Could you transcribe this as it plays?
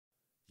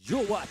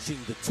You're watching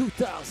the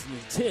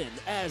 2010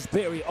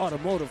 Asbury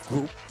Automotive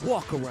Group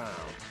Walk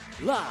Around,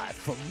 live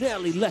from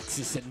Nalley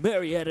Lexus in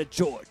Marietta,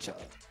 Georgia.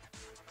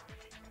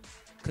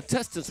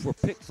 Contestants were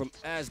picked from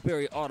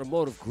Asbury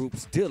Automotive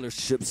Group's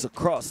dealerships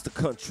across the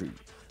country.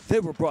 They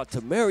were brought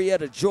to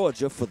Marietta,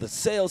 Georgia for the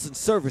Sales and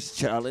Service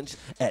Challenge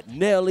at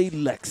Nalley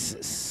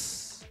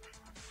Lexus.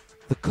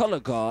 The color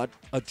guard,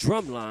 a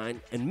drumline,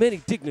 and many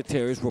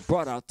dignitaries were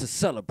brought out to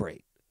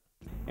celebrate.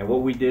 And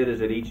what we did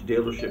is at each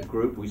dealership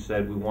group, we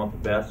said we want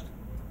the best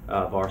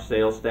of our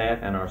sales staff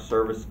and our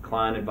service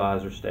client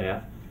advisor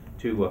staff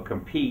to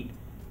compete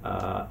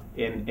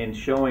in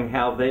showing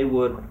how they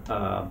would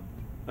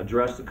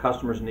address the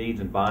customer's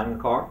needs in buying a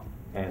car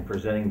and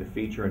presenting the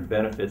feature and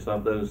benefits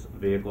of those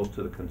vehicles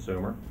to the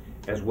consumer,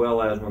 as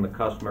well as when the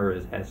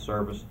customer has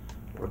service,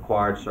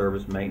 required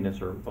service,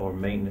 maintenance, or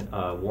maintenance,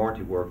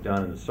 warranty work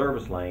done in the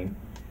service lane,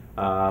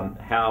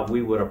 how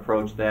we would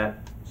approach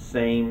that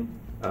same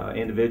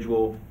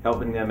individual,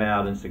 helping them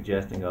out and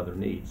suggesting other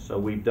needs. So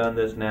we've done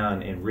this now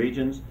in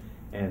regions,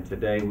 and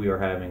today we are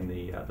having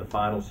the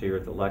finals here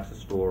at the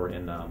Lexus store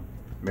in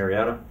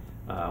Marietta.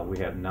 We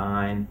have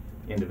 9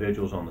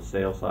 individuals on the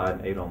sales side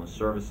and 8 on the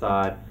service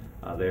side.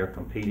 They are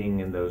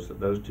competing in those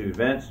 2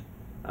 events.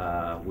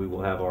 We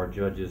will have our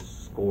judges'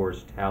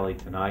 scores tallied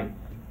tonight,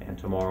 and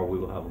tomorrow we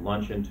will have a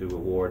luncheon to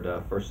award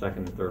first,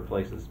 second, and third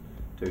places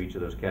to each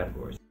of those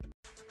categories.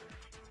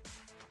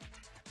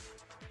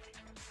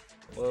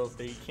 Well,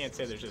 you can't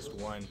say there's just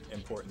one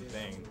important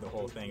thing. The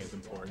whole thing is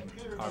important.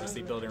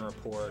 Obviously, building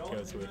rapport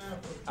goes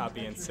without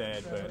being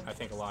said, but I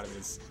think a lot of it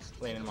is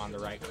landing them on the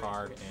right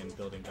car and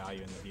building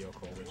value in the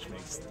vehicle, which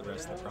makes the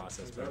rest of the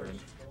process better, and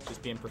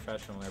just being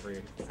professional in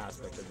every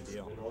aspect of the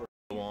deal.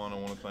 I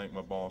want to thank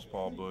my boss,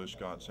 Paul Bush,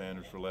 Scott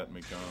Sanders, for letting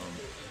me come,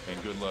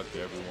 and good luck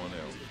to everyone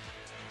else.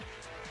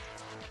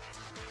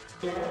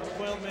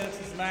 12 minutes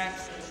is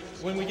max.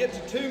 When we get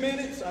to 2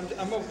 minutes, I'm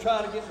going to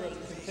try to get the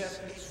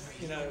contestants'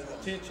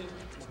 attention.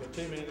 We'll go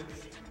 2 minutes,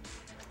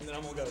 and then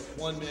I'm going to go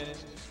 1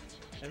 minute,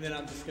 and then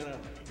I'm just going to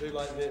do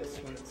like this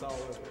when it's all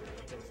over.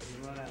 Okay, so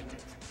we run out of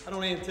minutes. I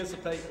don't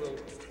anticipate we'll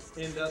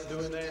end up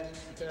doing that,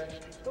 okay?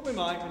 But we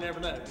might, we never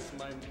know.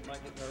 Somebody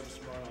might get nervous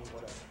and run on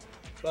whatever.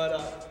 But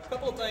a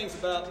couple of things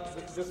about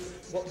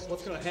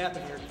what's going to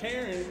happen here.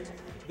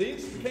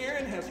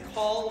 Karen has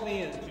called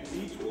in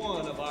to each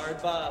one of our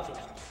advisors,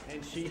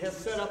 and she has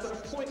set up an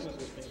appointment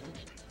with them.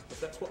 But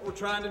that's what we're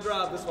trying to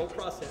drive this whole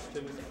process to,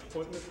 is an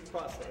appointment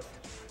process.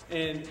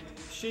 And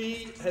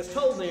she has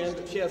told them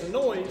that she has a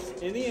noise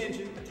in the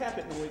engine, a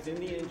tappet noise in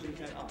the engine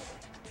at idle.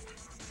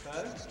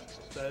 Okay?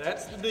 So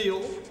that's the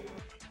deal.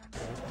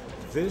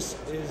 This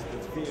is the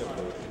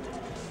vehicle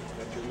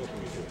that you're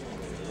looking for.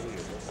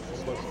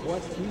 But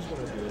what he's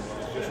going to do is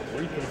just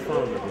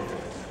reconfirm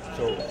everything.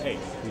 So, hey,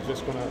 he's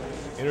just going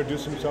to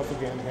introduce himself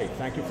again. Hey,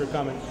 thank you for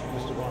coming,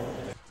 Mr. Varner.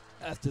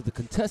 After the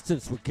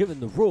contestants were given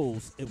the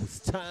rules, it was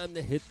time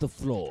to hit the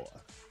floor.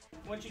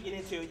 Once you get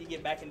into it, you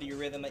get back into your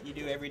rhythm that you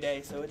do every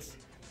day, so it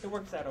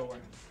works out over.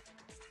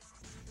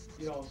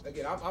 You know,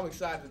 again, I'm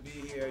excited to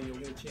be here. You'll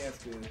get a chance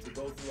to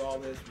go through all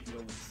this,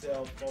 with the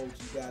sales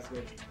folks. You guys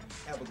will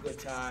have a good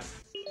time.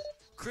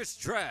 Chris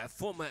Draft,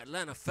 former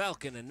Atlanta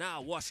Falcon and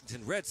now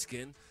Washington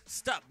Redskin,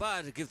 stopped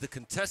by to give the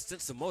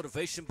contestants some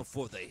motivation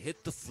before they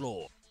hit the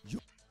floor.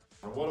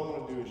 What I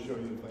want to do is show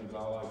you the things I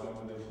like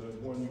doing this.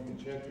 One, you can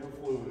check your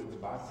fluids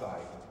by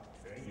sight.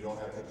 You don't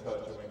have to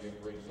touch them and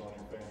get grease on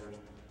your fingers.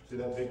 See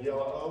that big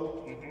yellow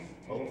O?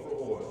 O for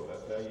oil.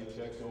 That's how you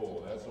check the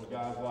oil. That's so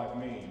guys like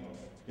me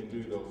can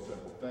do those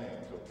simple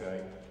things,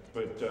 okay?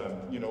 But,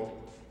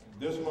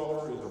 this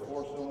motor is a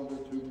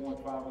 4-cylinder,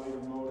 2.5-liter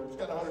motor. It's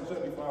got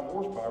 175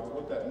 horsepower, but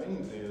what that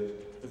means is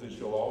that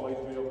she'll always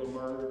be able to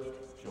merge,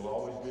 she'll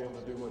always be able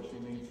to do what she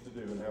needs to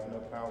do and have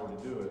enough power to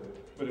do it.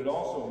 But it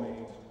also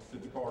means that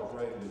the car is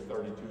rated at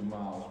 32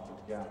 miles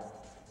per gallon.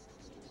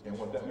 And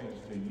what that means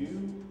to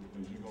you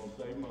is you're going to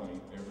save money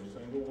every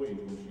single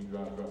week when she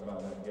drives right by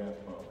that gas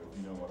pump, if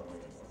you know what I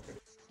mean. Okay.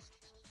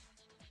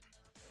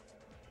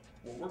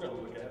 What we're going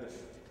to look at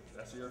is,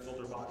 that's the air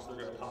filter box.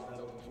 They're going to pop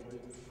that open for you.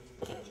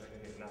 Check it.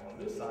 Now on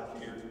this side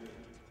here,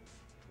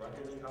 right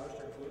here is power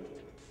steering fluid.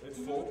 It's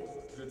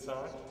full, good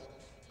sign.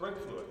 Brake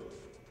fluid.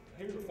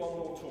 Here's a fun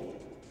little tool.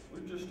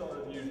 We've just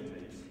started using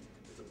these.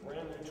 It's a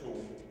brand new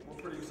tool. We're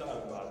pretty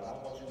excited about it.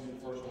 I want you to be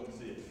the first one to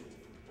see it.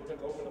 We're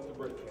going to open up the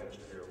brake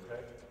canister here,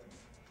 okay?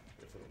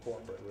 If it'll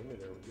cooperate with me,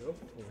 there we go.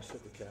 We're going to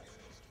set the cap.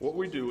 What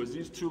we do is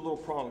these 2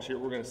 little prongs here,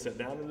 we're going to set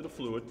down into the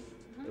fluid,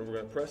 and we're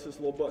going to press this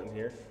little button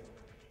here,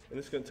 and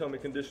it's going to tell me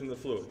condition of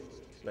the fluid.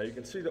 Now you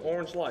can see the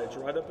orange lights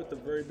right up at the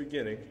very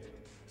beginning.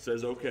 It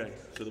says okay.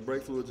 So the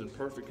brake fluid's in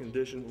perfect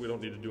condition. We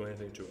don't need to do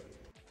anything to it.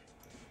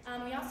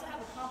 We also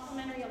have a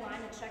complimentary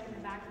alignment check in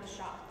the back of the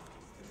shop.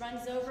 It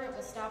runs over, it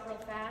will stop real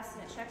fast,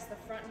 and it checks the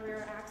front and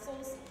rear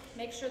axles.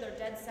 Make sure they're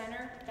dead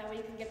center. That way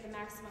you can get the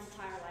maximum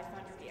tire life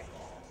on your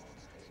vehicle.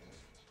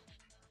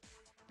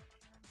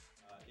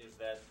 Is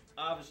that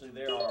obviously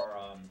there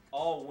are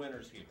all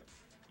winners here.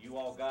 You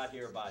all got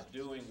here by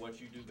doing what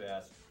you do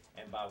best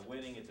and by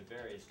winning at the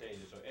various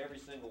stages. So every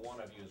single one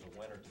of you is a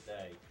winner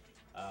today.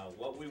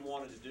 What we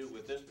wanted to do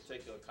with this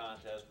particular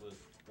contest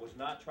was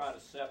not try to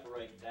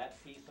separate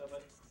that piece of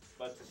it,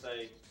 but to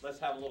say, let's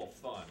have a little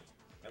fun.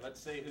 And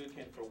let's see who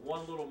can, for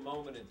one little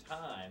moment in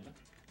time,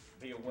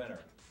 be a winner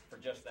for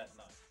just that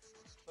night.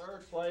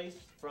 Third place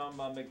from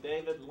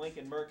McDavid,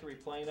 Lincoln Mercury,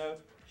 Plano,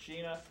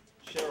 Sheena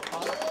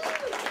Sharapova.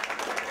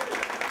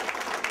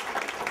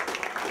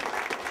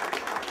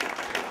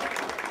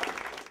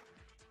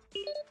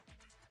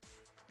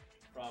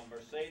 From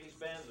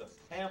Mercedes-Benz of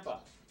Tampa,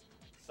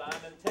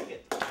 Simon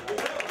Tickett.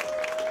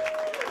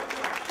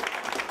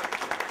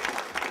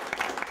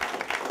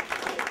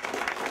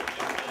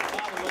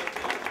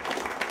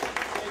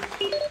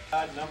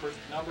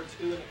 Number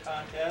 2 in the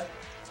contest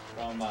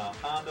from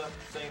Honda,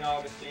 St.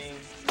 Augustine,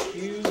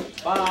 Hugh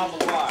Bob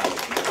McGuire.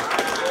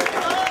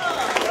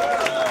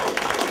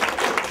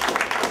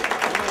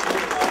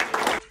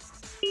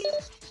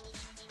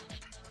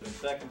 In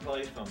second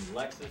place from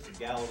Lexus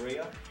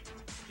Galleria,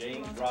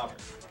 James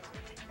Roberts.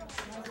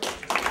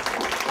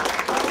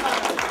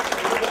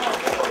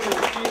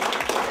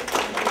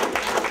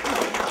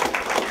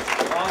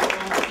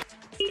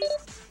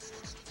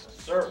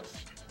 Service.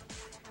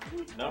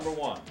 Number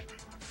 1.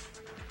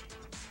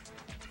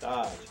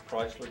 Dodge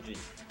Chrysler Jeep,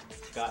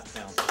 Scott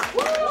Townsend.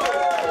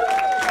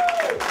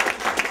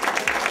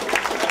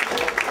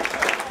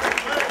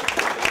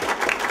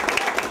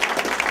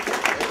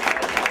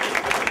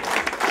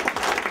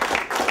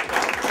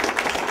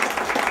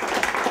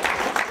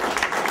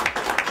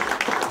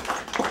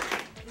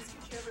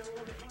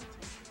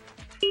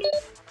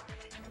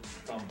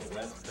 From the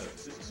West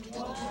Coast.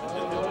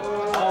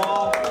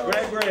 Oh,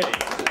 Greg Brady.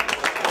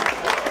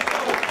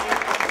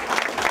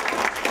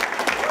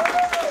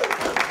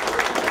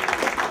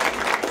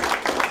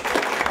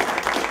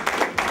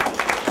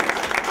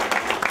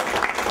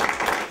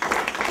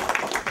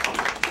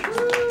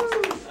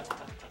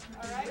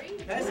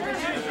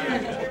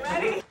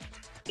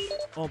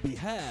 On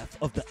behalf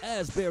of the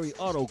Asbury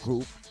Auto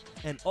Group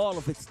and all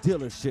of its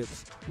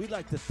dealerships, we'd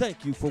like to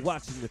thank you for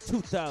watching the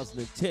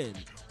 2010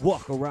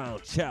 Walk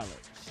Around Challenge.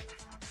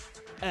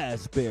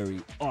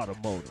 Asbury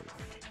Automotive.